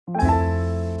Hey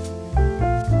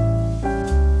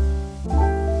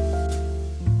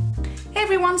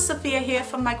everyone, Sophia here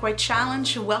from My Great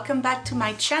Challenge. Welcome back to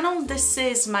my channel. This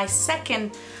is my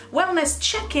second wellness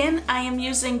check-in. I am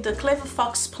using the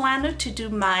CleverFox Planner to do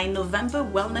my November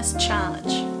Wellness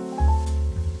Challenge.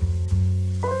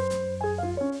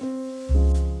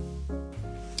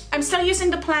 I'm still using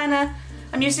the planner.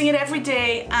 I'm using it every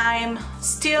day. I'm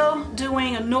still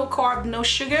doing a no carb, no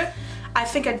sugar. I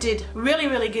think I did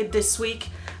really good this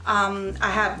week. I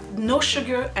have no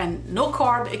sugar and no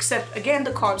carb, except again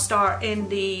the carbs are in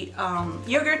the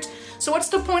yogurt. So what's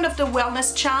the point of the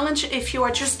wellness challenge? If you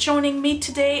are just joining me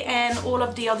today and all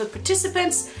of the other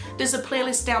participants, there's a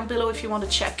playlist down below if you want to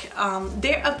check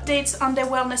their updates on their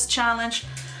wellness challenge.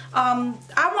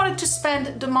 I wanted to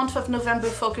spend the month of November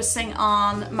focusing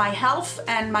on my health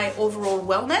and my overall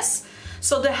wellness.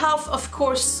 So the health, of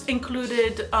course,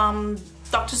 included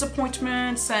doctor's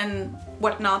appointments and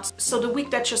whatnot. So the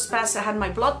week that just passed, I had my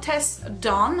blood test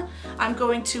done. I'm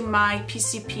going to my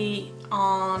PCP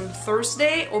on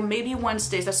Thursday or maybe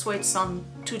Wednesday. That's why it's on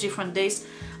 2 different days.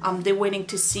 They're waiting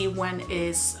to see when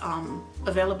is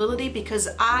availability, because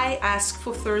I asked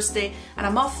for Thursday and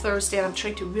I'm off Thursday and I'm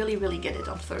trying to really get it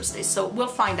on Thursday. So we'll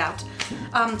find out.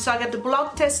 So I got the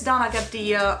blood test done. I got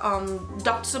the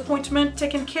doctor's appointment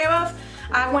taken care of.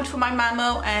 I went for my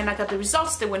mammo and I got the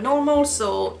results. They were normal,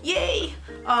 so yay!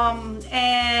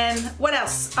 And what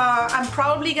else? I'm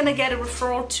probably gonna get a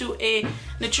referral to a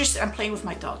nutritionist. I'm playing with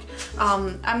my dog.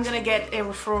 I'm gonna get a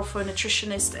referral for a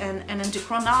nutritionist and an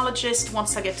endocrinologist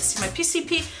once I get to see my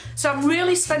PCP. So I'm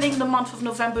really spending the month of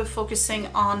November focusing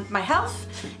on my health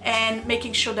and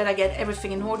making sure that I get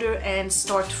everything in order and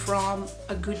start from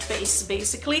a good base,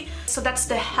 basically. So that's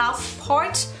the health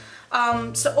part.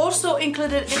 So also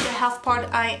included in the health part,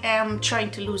 I am trying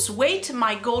to lose weight.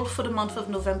 My goal for the month of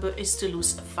November is to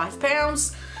lose 5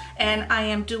 pounds, and I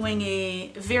am doing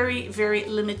a very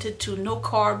limited to no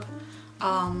carb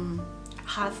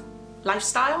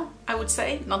lifestyle, I would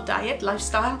say, not diet,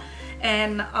 lifestyle,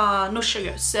 and no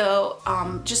sugar. So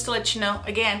just to let you know,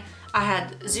 again, I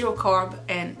had 0 carb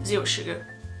and 0 sugar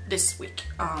this week.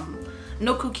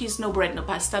 No cookies, no bread, no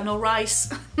pasta, no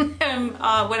rice.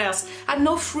 What else? I had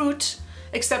no fruit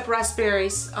except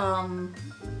raspberries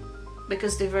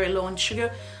because they're very low in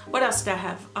sugar. What else did I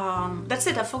have? That's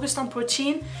it. I focused on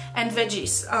protein and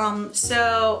veggies.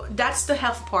 So that's the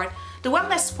health part. The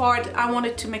wellness part, I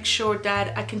wanted to make sure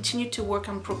that I continue to work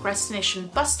on procrastination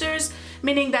busters,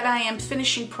 meaning that I am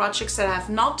finishing projects that I have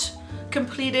not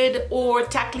completed or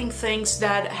tackling things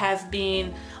that have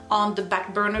been on the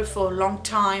back burner for a long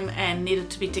time and needed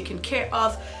to be taken care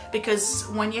of, because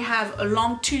when you have a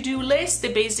long to-do list,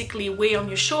 they basically weigh on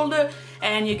your shoulder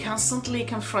and you're constantly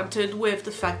confronted with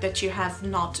the fact that you have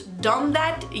not done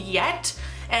that yet,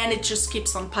 and it just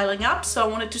keeps on piling up. So I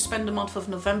wanted to spend the month of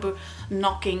November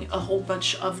knocking a whole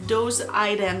bunch of those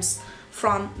items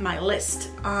from my list.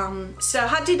 So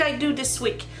how did I do this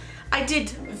week? I did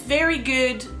very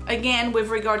good, again, with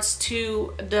regards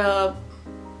to the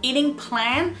eating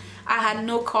plan. I had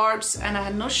no carbs and I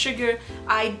had no sugar.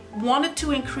 I wanted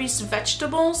to increase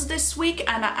vegetables this week,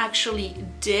 and I actually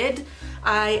did.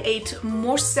 I ate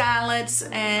more salads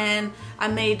and I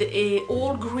made a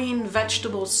all green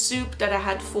vegetable soup that I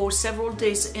had for several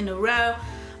days in a row.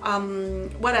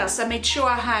 What else? I made sure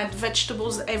I had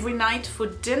vegetables every night for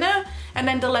dinner, and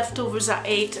then the leftovers I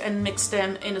ate and mixed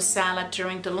them in a salad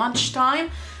during the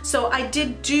lunchtime. So I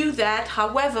did do that.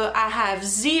 However, I have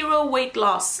 0 weight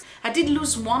loss. I did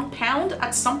lose 1 pound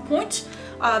at some point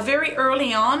very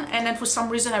early on, and then for some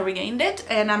reason I regained it,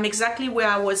 and I'm exactly where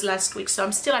I was last week. So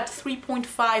I'm still at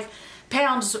 3.5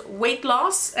 pounds weight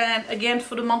loss, and again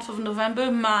for the month of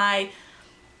November my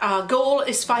goal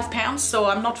is 5 pounds, so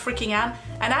I'm not freaking out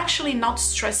and actually not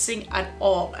stressing at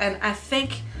all. And I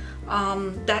think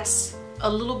that's a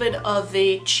little bit of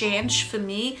a change for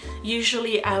me.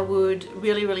 Usually I would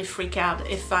really freak out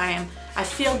if I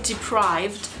feel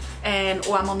deprived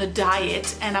or I'm on a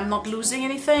diet and I'm not losing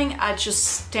anything. I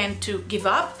just tend to give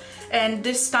up. And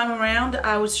this time around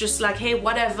I was just like, hey,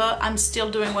 whatever, I'm still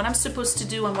doing what I'm supposed to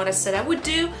do and what I said I would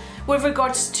do with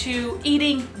regards to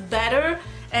eating better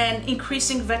and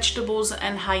increasing vegetables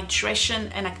and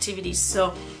hydration and activities.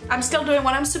 So I'm still doing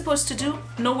what I'm supposed to do.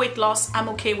 No weight loss, I'm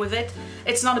okay with it.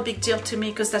 It's not a big deal to me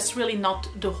because that's really not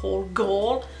the whole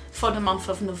goal for the month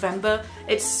of November.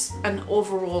 It's an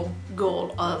overall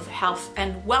goal of health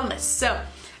and wellness. So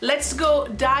let's go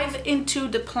dive into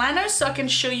the planner so I can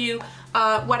show you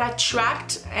what I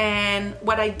tracked and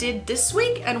what I did this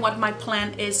week and what my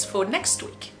plan is for next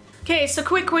week. Okay, so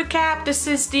quick recap. This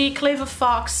is the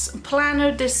CleverFox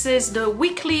Planner. This is the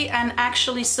weekly, and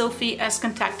actually Sophie has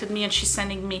contacted me and she's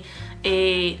sending me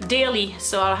a daily,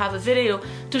 so I'll have a video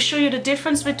to show you the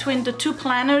difference between the two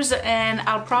planners, and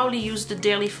I'll probably use the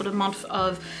daily for the month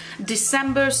of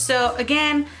December. So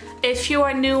again, if you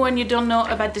are new and you don't know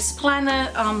about this planner,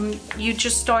 you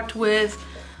just start with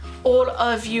all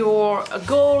of your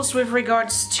goals with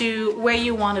regards to where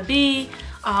you want to be.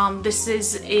 This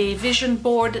is a vision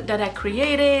board that I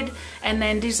created, and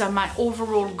then these are my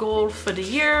overall goal for the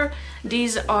year.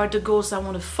 These are the goals I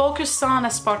want to focus on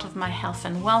as part of my health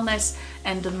and wellness,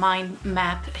 and the mind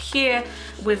map here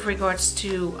with regards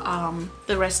to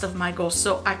the rest of my goals.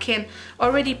 So I can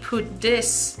already put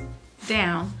this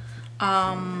down.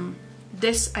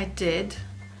 This I did,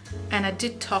 and I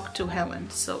did talk to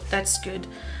Helen, so that's good.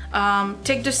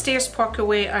 Take the stairs, park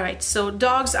away. All right, so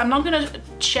dogs, I'm not gonna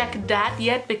check that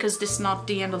yet because this is not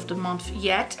the end of the month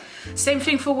yet. Same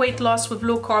thing for weight loss with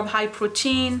low carb, high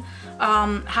protein,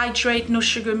 hydrate, no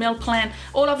sugar meal plan.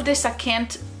 All of this I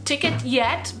can't tick it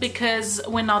yet because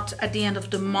we're not at the end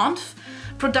of the month.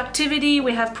 Productivity,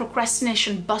 we have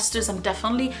procrastination busters. I'm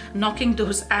definitely knocking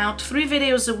those out. 3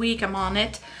 videos a week, I'm on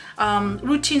it.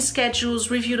 Routine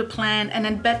schedules, review the plan, and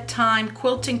then bedtime,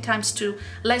 quilting ×2,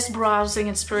 less browsing,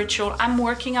 and spiritual. I'm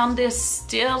working on this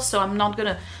still, so I'm not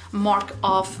gonna mark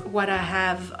off what I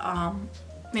have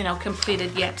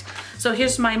completed yet. So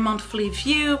here's my monthly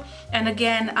view, and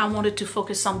again I wanted to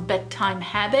focus on bedtime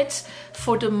habits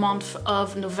for the month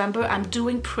of November. I'm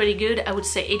doing pretty good, I would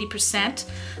say 80%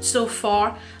 so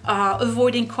far.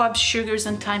 Avoiding carbs, sugars,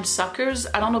 and time suckers.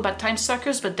 I don't know about time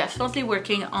suckers, but definitely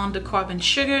working on the carb and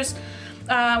sugars.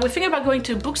 We're thinking about going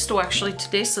to a bookstore actually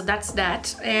today, so that's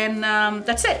that, and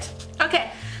that's it.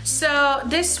 Okay, so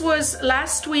this was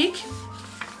last week,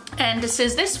 and this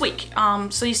is this week.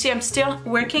 So you see I'm still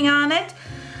working on it.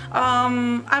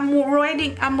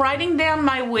 I'm writing down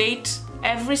my weight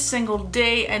every single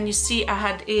day, and you see I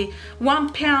had a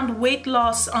 1 pound weight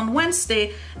loss on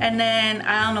Wednesday, and then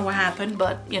I don't know what happened,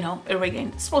 but you know, it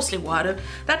regained. It's mostly water,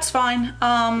 that's fine.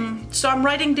 So I'm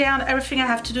writing down everything I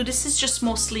have to do. This is just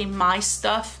mostly my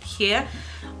stuff here.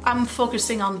 I'm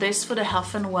focusing on this for the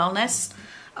health and wellness.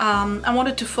 I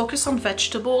wanted to focus on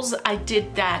vegetables. I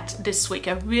did that this week.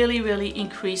 I really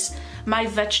increased my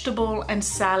vegetable and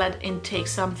salad intake,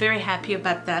 so I'm very happy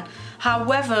about that.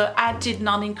 However, I did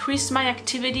not increase my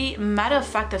activity. Matter of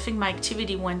fact, I think my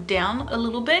activity went down a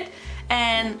little bit,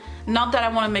 and not that I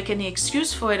want to make any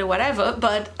excuse for it or whatever,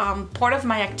 but part of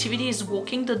my activity is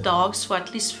walking the dogs for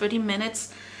at least 30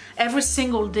 minutes every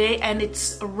single day, and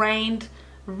it's rained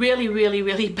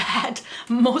really bad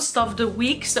most of the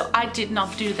week, so I did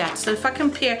not do that. So if I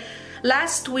compare,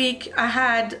 last week I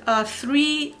had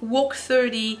 3 walk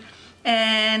 30,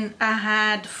 and I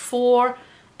had 4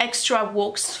 extra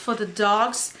walks for the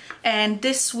dogs, and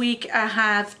this week I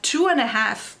have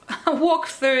 2.5 walk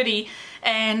 30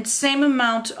 and same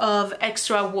amount of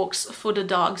extra walks for the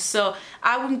dogs. So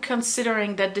I'm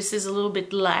considering that this is a little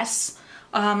bit less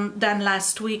than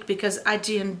last week because I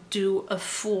didn't do a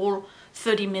full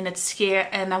 30 minutes here,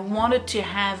 and I wanted to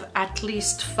have at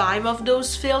least 5 of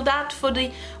those filled out for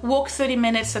the walk 30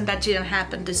 minutes, and that didn't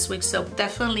happen this week, so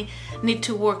definitely need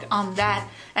to work on that.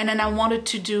 And then I wanted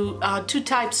to do 2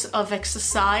 types of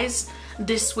exercise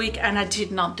this week, and I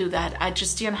did not do that. I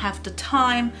just didn't have the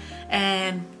time,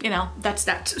 and you know, that's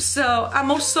that. So I'm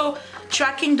also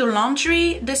tracking the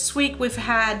laundry. This week we've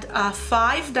had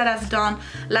 5 that I've done.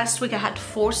 Last week I had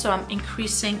 4, so I'm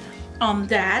increasing on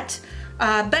that.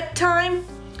 Bedtime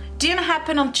didn't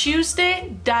happen on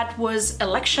Tuesday. That was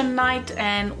election night,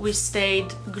 and we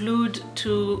stayed glued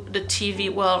to the TV,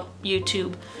 well,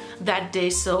 YouTube, that day,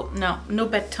 so no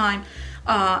bedtime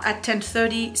at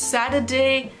 10:30.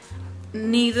 Saturday,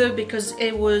 neither, because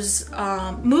it was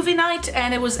movie night,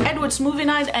 and it was Edward's movie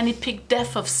night, and he picked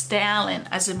Death of Stalin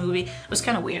as a movie. It was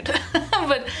kind of weird,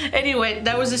 but anyway,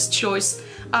 that was his choice.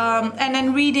 And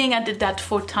then reading, I did that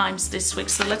 4 times this week,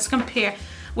 so let's compare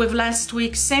with last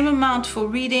week. Same amount for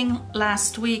reading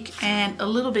last week and a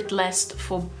little bit less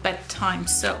for bedtime,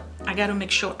 so I gotta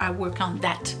make sure I work on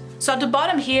that. So at the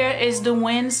bottom here is the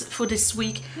wins for this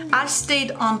week. I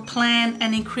stayed on plan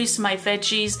and increased my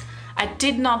veggies. I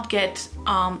did not get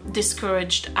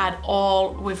discouraged at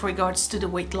all with regards to the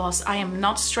weight loss. I am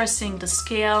not stressing the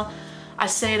scale. I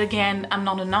say it again, I'm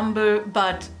not a number,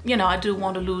 but you know, I do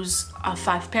want to lose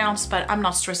 5 pounds, but I'm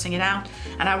not stressing it out.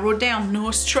 And I wrote down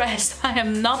no stress. I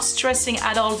am not stressing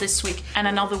at all this week. And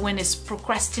another win is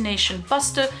procrastination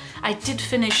buster. I did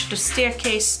finish the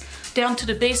staircase down to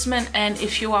the basement, and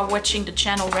if you are watching the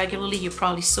channel regularly, you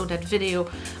probably saw that video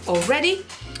already.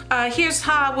 here's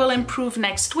how I will improve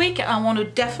next week. I want to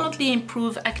definitely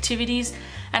improve activities,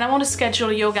 and I want to schedule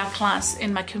a yoga class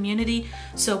in my community.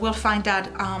 So we'll find out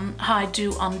how I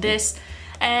do on this.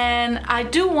 And I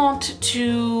do want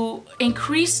to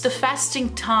increase the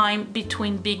fasting time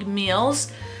between big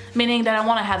meals, meaning that I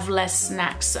want to have less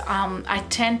snacks. I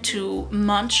tend to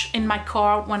munch in my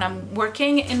car when I'm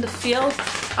working in the field.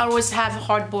 I always have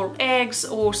hard-boiled eggs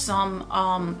or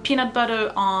some peanut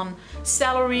butter on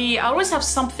celery. I always have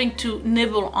something to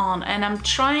nibble on, and I'm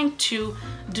trying to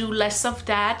do less of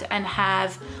that and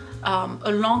have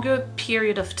a longer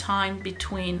period of time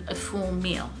between a full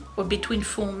meal or between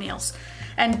full meals.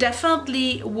 And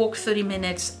definitely walk 30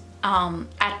 minutes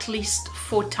at least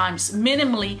 4 times,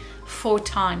 minimally 4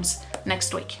 times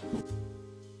next week.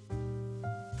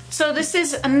 So this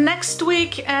is next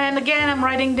week, and again I'm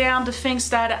writing down the things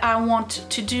that I want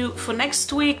to do for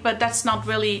next week, but that's not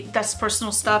really, that's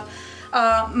personal stuff.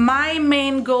 My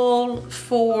main goal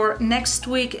for next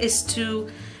week is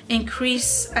to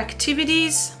increase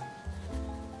activities,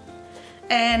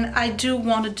 and I do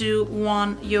want to do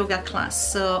 1 yoga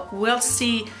class. So we'll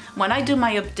see when I do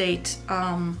my update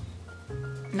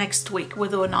next week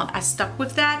whether or not I stuck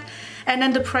with that. And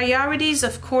then the priorities,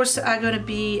 of course, are going to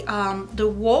be the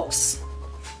walks,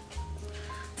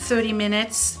 30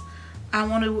 minutes. I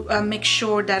want to make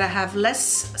sure that I have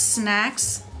less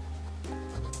snacks.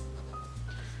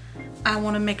 I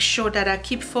want to make sure that I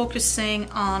keep focusing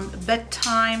on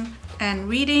bedtime and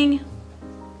reading.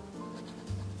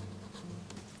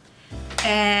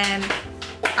 And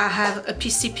I have a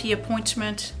PCP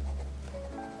appointment,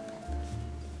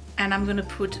 and I'm gonna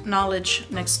put knowledge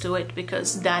next to it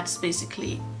because that's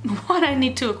basically what I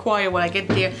need to acquire when I get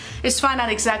there, is find out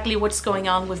exactly what's going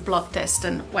on with blood tests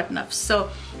and whatnot.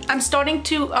 So I'm starting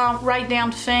to write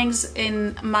down things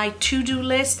in my to-do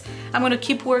list. I'm gonna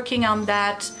keep working on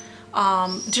that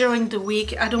during the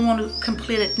week. I don't want to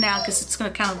complete it now because it's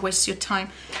gonna kind of waste your time.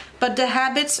 But the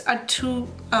habits are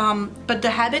but the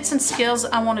habits and skills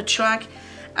I want to track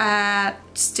are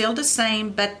still the same.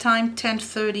 Bedtime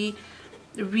 10:30,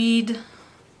 read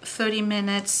 30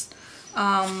 minutes.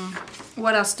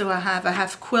 What else do I have? I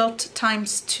have quilt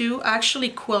 ×2. I actually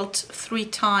quilt 3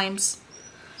 times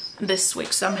this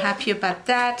week, so I'm happy about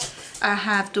that. I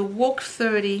have the walk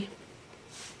 30,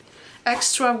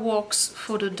 extra walks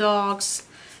for the dogs,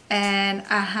 and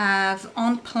I have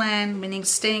on plan, meaning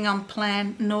staying on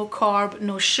plan, no carb,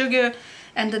 no sugar,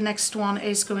 and the next one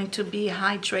is going to be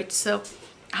hydrate. So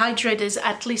hydrate is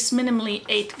at least minimally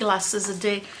 8 glasses a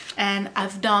day, and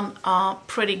I've done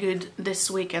pretty good this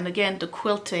week. And again, the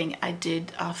quilting, I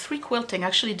did 3 quilting. I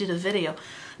actually did a video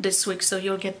this week, so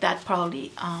you'll get that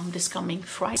probably this coming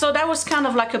Friday. So that was kind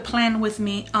of like a plan with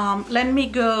me. Let me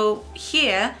go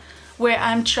here where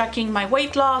I'm tracking my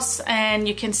weight loss, and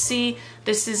you can see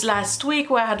this is last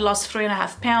week where I had lost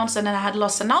 3.5 pounds, and then I had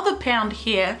lost another pound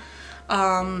here.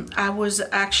 I was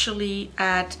actually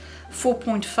at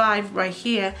 4.5 right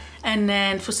here, and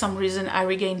then for some reason I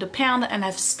regained a pound, and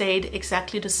I've stayed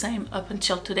exactly the same up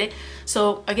until today.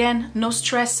 So again, no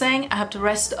stressing. I have the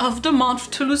rest of the month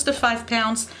to lose the 5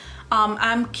 pounds.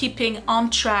 I'm keeping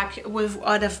on track with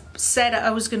what I've said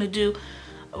I was gonna do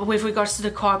with regards to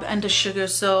the carb and the sugar.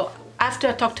 So after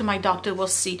I talk to my doctor, we'll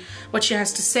see what she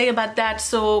has to say about that.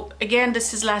 So again,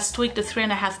 this is last week, the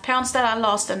 3.5 pounds that I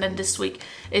lost, and then this week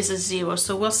is a 0.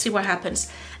 So we'll see what happens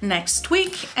next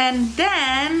week. And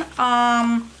then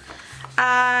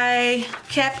I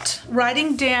kept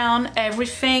writing down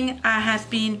everything I have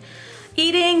been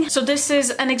eating. So this is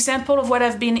an example of what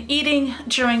I've been eating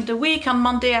during the week. On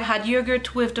Monday, I had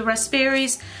yogurt with the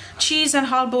raspberries, cheese and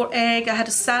hard-boiled egg. I had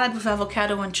a salad with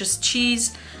avocado and just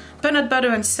cheese, peanut butter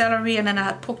and celery, and then I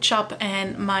had pork chop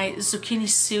and my zucchini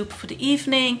soup for the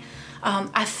evening.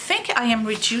 I think I am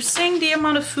reducing the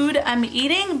amount of food I'm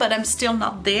eating, but I'm still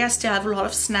not there. I still have a lot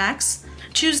of snacks.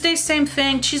 Tuesday, same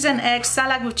thing, cheese and eggs,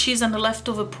 salad with cheese and the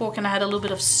leftover pork, and I had a little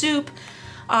bit of soup,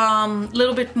 a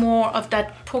little bit more of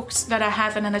that pork that I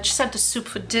have, and then I just had the soup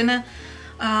for dinner.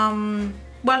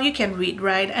 Well, you can read,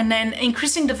 right? And then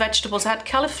increasing the vegetables. I had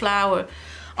cauliflower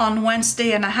on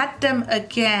Wednesday, and I had them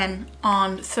again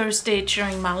on Thursday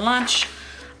during my lunch.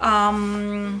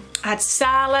 I had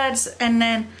salads, and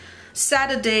then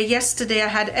Saturday, yesterday, I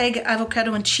had egg,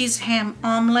 avocado, and cheese ham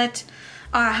omelet.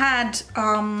 I had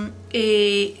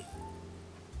a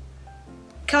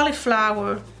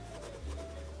cauliflower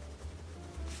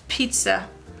pizza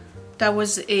that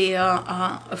was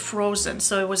a frozen,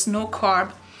 so it was no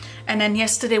carb. And then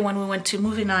yesterday when we went to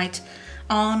movie night,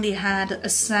 I only had a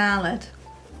salad,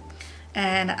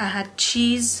 and I had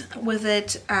cheese with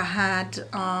it. I had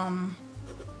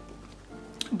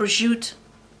prosciutto,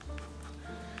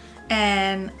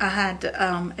 and I had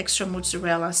extra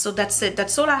mozzarella. So that's it.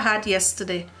 That's all I had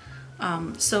yesterday.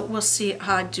 So we'll see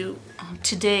how I do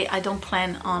today. I don't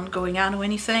plan on going out or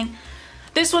anything.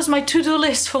 This was my to-do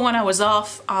list for when I was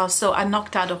off. So I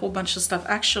knocked out a whole bunch of stuff.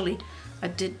 Actually, I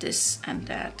did this and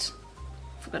that.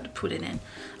 Forgot to put it in.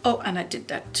 Oh, and I did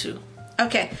that too.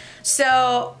 Okay,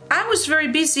 so I was very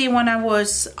busy when I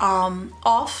was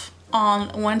off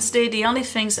on Wednesday. The only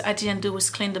things I didn't do was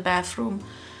clean the bathroom.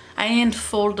 I didn't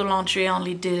fold the laundry, I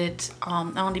only did it,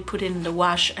 I only put it in the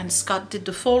wash, and Scott did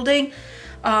the folding.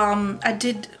 I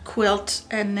did quilt,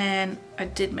 and then I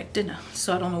did make dinner,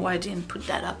 so I don't know why I didn't put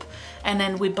that up. And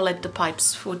then we bled the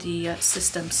pipes for the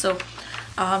system. So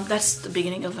that's the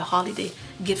beginning of the holiday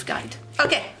gift guide.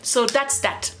 Okay, so that's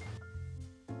that.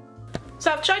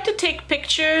 So I've tried to take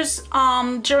pictures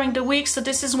during the week. So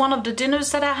this is one of the dinners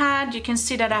that I had. You can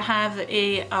see that I have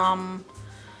a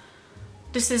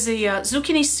this is a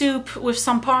zucchini soup with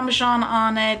some Parmesan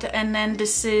on it, and then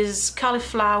this is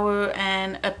cauliflower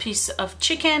and a piece of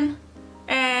chicken.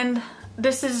 And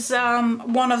this is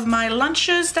one of my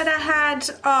lunches that I had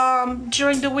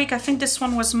during the week. I think this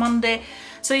one was Monday.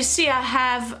 So you see I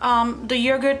have the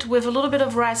yogurt with a little bit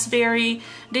of raspberry.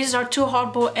 These are 2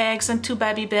 hard-boiled eggs and 2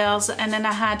 Babybels. And then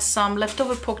I had some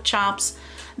leftover pork chops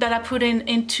that I put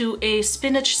into a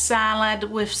spinach salad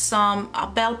with some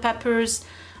bell peppers,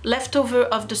 leftover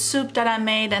of the soup that I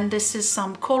made. And this is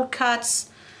some cold cuts.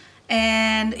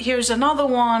 And here's another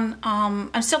one.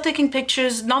 I'm still taking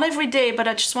pictures, not every day, but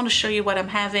I just want to show you what I'm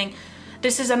having.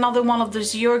 This is another one of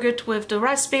those yogurt with the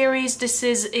raspberries. This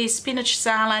is a spinach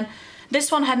salad. This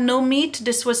one had no meat.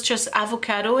 This was just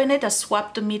avocado in it. I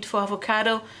swapped the meat for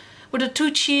avocado. With the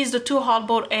 2 cheese, the 2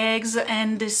 hard-boiled eggs,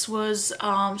 and this was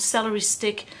celery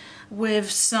stick with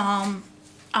some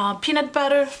peanut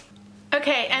butter.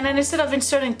 Okay, and then instead of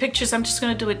inserting pictures, I'm just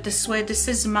gonna do it this way. This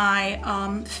is my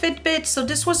Fitbit. So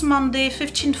this was Monday,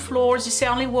 15 floors. You see,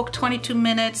 I only walked 22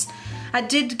 minutes. I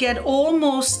did get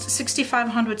almost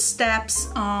 6,500 steps,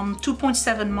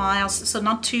 2.7 miles, so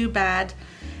not too bad.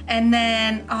 And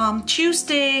then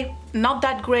Tuesday, not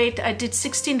that great. I did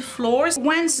 16 floors.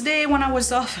 Wednesday, when I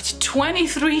was off, I did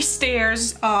 23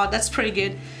 stairs. That's pretty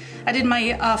good. I did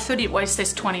my 30, well it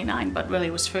says 29, but really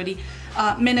it was 30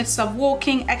 minutes of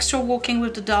walking, extra walking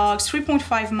with the dogs,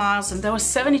 3.5 miles, and that was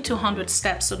 7,200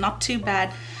 steps, so not too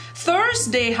bad.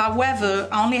 Thursday, however,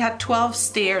 I only had 12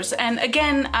 stairs. And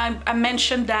again, I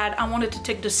mentioned that I wanted to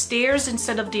take the stairs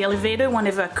instead of the elevator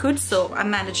whenever I could, so I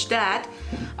managed that.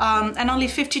 And only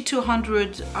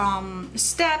 5,200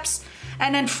 steps.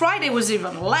 And then Friday was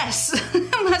even less.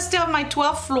 I still have my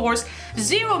 12 floors,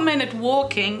 0-minute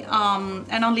walking,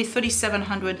 and only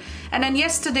 3,700. And then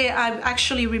yesterday I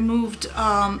actually removed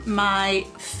my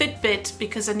Fitbit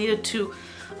because I needed to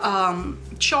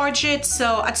charge it.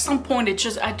 So at some point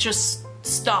I just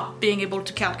stopped being able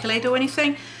to calculate or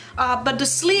anything. But the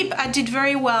sleep I did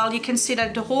very well. You can see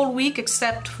that the whole week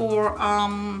except for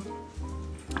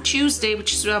Tuesday,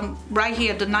 which is right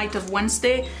here the night of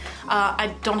Wednesday.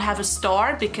 I don't have a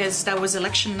star because that was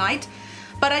election night,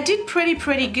 but I did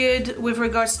pretty good with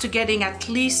regards to getting at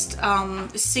least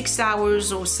 6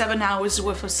 hours or 7 hours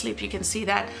worth of sleep. You can see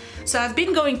that. So I've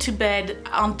been going to bed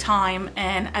on time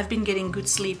and I've been getting good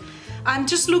sleep. I'm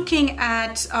just looking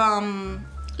at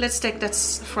let's take,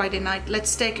 that's Friday night,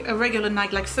 let's take a regular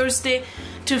night like Thursday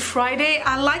to Friday.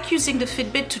 I like using the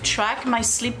Fitbit to track my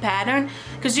sleep pattern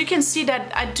because you can see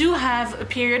that I do have a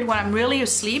period when I'm really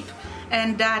asleep,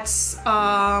 and that's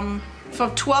from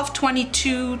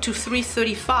 12:22 to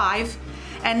 3:35,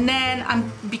 and then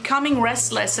I'm becoming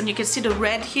restless, and you can see the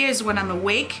red here is when I'm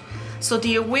awake. So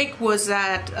the awake was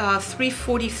at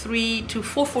 3:43 to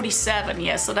 4:47,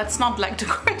 yeah, so that's not like the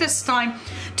greatest time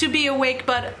to be awake,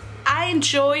 but I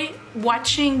enjoy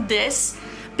watching this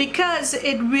because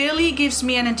it really gives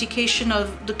me an indication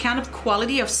of the kind of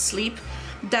quality of sleep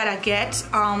that I get.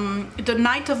 The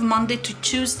night of Monday to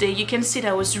Tuesday, you can see that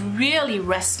I was really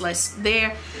restless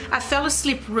there. I fell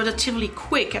asleep relatively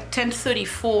quick. At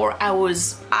 10:34 I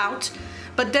was out,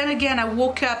 but then again I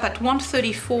woke up at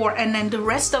 1:34, and then the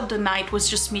rest of the night was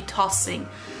just me tossing,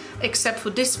 except for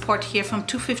this part here from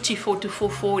 2:54 to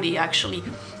 4:40. Actually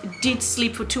did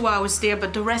sleep for 2 hours there,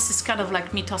 but the rest is kind of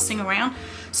like me tossing around.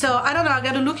 So I don't know, I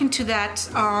gotta look into that,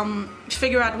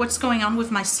 figure out what's going on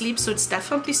with my sleep. So it's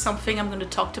definitely something I'm gonna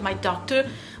talk to my doctor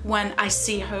when I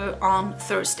see her on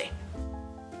Thursday.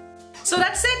 So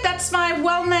that's it, that's my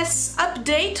wellness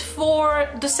update for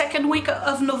the second week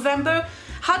of November.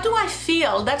 How do I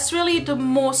feel? That's really the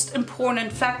most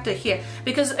important factor here,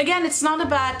 because again, it's not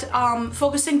about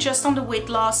focusing just on the weight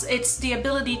loss. It's the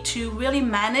ability to really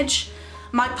manage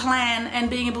my plan and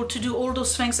being able to do all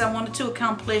those things I wanted to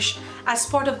accomplish as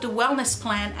part of the wellness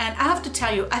plan. And I have to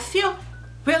tell you, I feel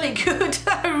really good.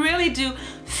 I really do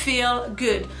feel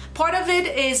good. Part of it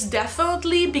is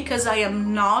definitely because I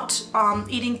am not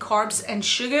eating carbs and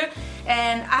sugar,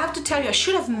 and I have to tell you, I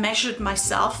should have measured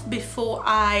myself before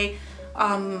I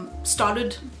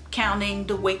started counting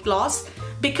the weight loss,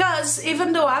 because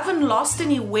even though I haven't lost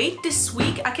any weight this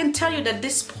week, I can tell you that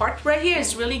this part right here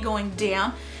is really going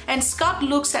down. And Scott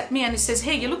looks at me and he says,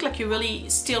 hey, you look like you're really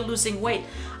still losing weight.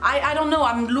 I don't know,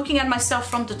 I'm looking at myself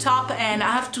from the top and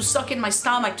I have to suck in my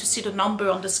stomach to see the number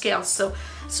on the scale, so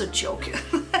it's a joke.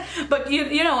 But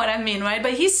you know what I mean, right?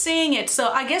 But he's seeing it, so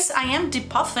I guess I am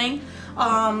depuffing,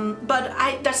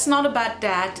 but that's not about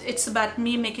that. It's about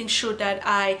me making sure that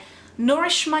I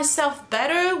nourish myself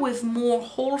better with more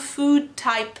whole food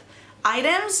type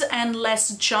items and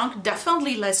less junk,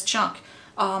 definitely less junk.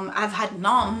 I've had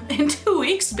none in 2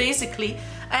 weeks basically,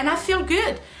 and I feel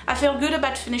good. I feel good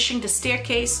about finishing the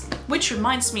staircase, which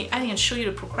reminds me, I didn't show you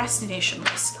the procrastination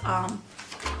list.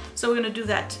 So we're gonna do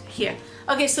that here.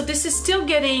 Okay, so this is still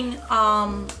getting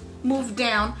moved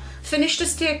down. Finish the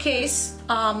staircase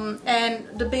and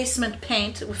the basement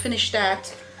paint, we finished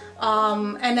that.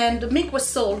 And then the milk was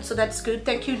sold, so that's good.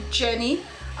 Thank you, Jenny.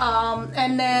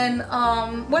 And then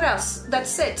what else?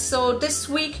 That's it. So this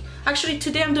week, actually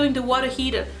today I'm doing the water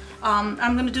heater.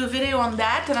 I'm going to do a video on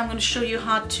that, and I'm going to show you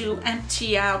how to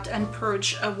empty out and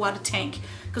purge a water tank,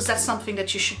 because that's something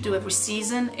that you should do every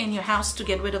season in your house to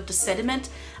get rid of the sediment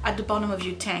at the bottom of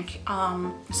your tank.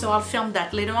 So I'll film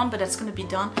that later on, but that's going to be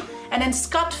done. And then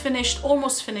Scott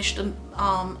almost finished the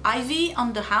ivy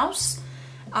on the house.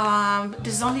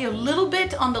 There's only a little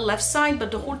bit on the left side,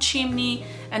 but the whole chimney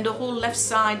and the whole left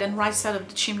side and right side of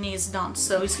the chimney is done.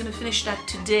 So he's going to finish that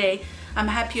today. I'm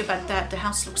happy about that. The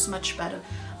house looks much better.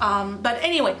 But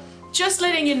anyway, just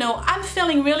letting you know, I'm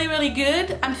feeling really, really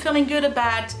good. I'm feeling good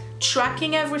about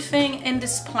tracking everything in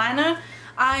this planner.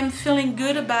 I'm feeling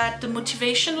good about the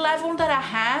motivation level that I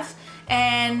have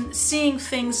and seeing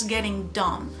things getting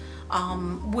done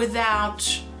without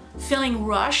feeling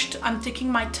rushed. I'm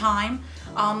taking my time.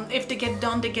 If they get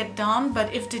done, they get done,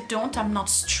 but if they don't, I'm not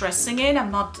stressing it.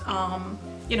 I'm not,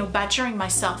 you know, badgering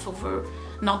myself over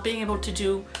not being able to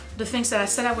do the things that I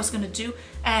said I was going to do.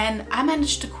 And I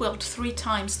managed to quilt 3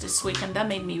 times this week, and that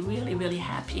made me really, really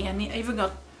happy. And I even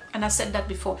got, and I said that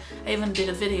before, I even did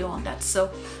a video on that. So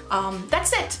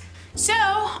that's it. So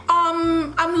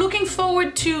I'm looking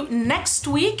forward to next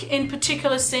week, in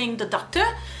particular seeing the doctor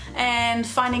and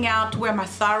finding out where my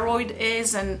thyroid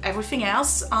is and everything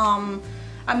else.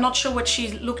 I'm not sure what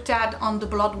she looked at on the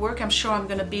blood work. I'm sure I'm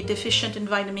gonna be deficient in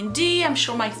vitamin D. I'm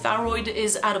sure my thyroid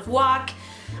is out of whack.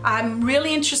 I'm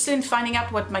really interested in finding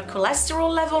out what my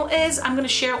cholesterol level is. I'm gonna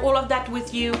share all of that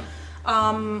with you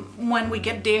when we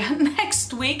get there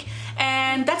next week.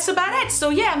 And that's about it. So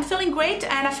yeah, I'm feeling great,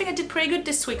 and I think I did pretty good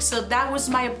this week. So that was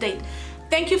my update.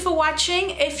 Thank you for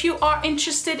watching. If you are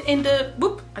interested in the,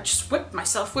 whoop, I just whipped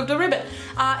myself with the ribbon.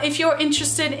 If you're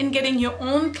interested in getting your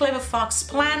own CleverFox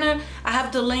planner, I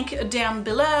have the link down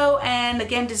below. And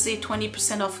again, this is a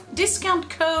 20% off discount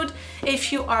code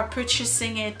if you are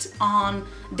purchasing it on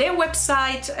their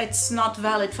website. It's not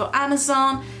valid for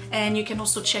Amazon. And you can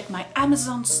also check my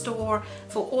Amazon store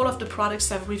for all of the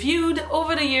products I've reviewed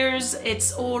over the years.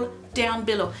 It's all down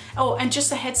below. Oh, and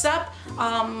just a heads up,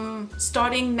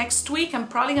 starting next week, I'm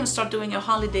probably gonna start doing a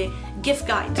holiday gift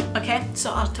guide, okay? So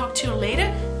I'll talk to you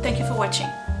later. Thank you for watching.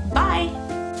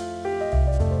 Bye!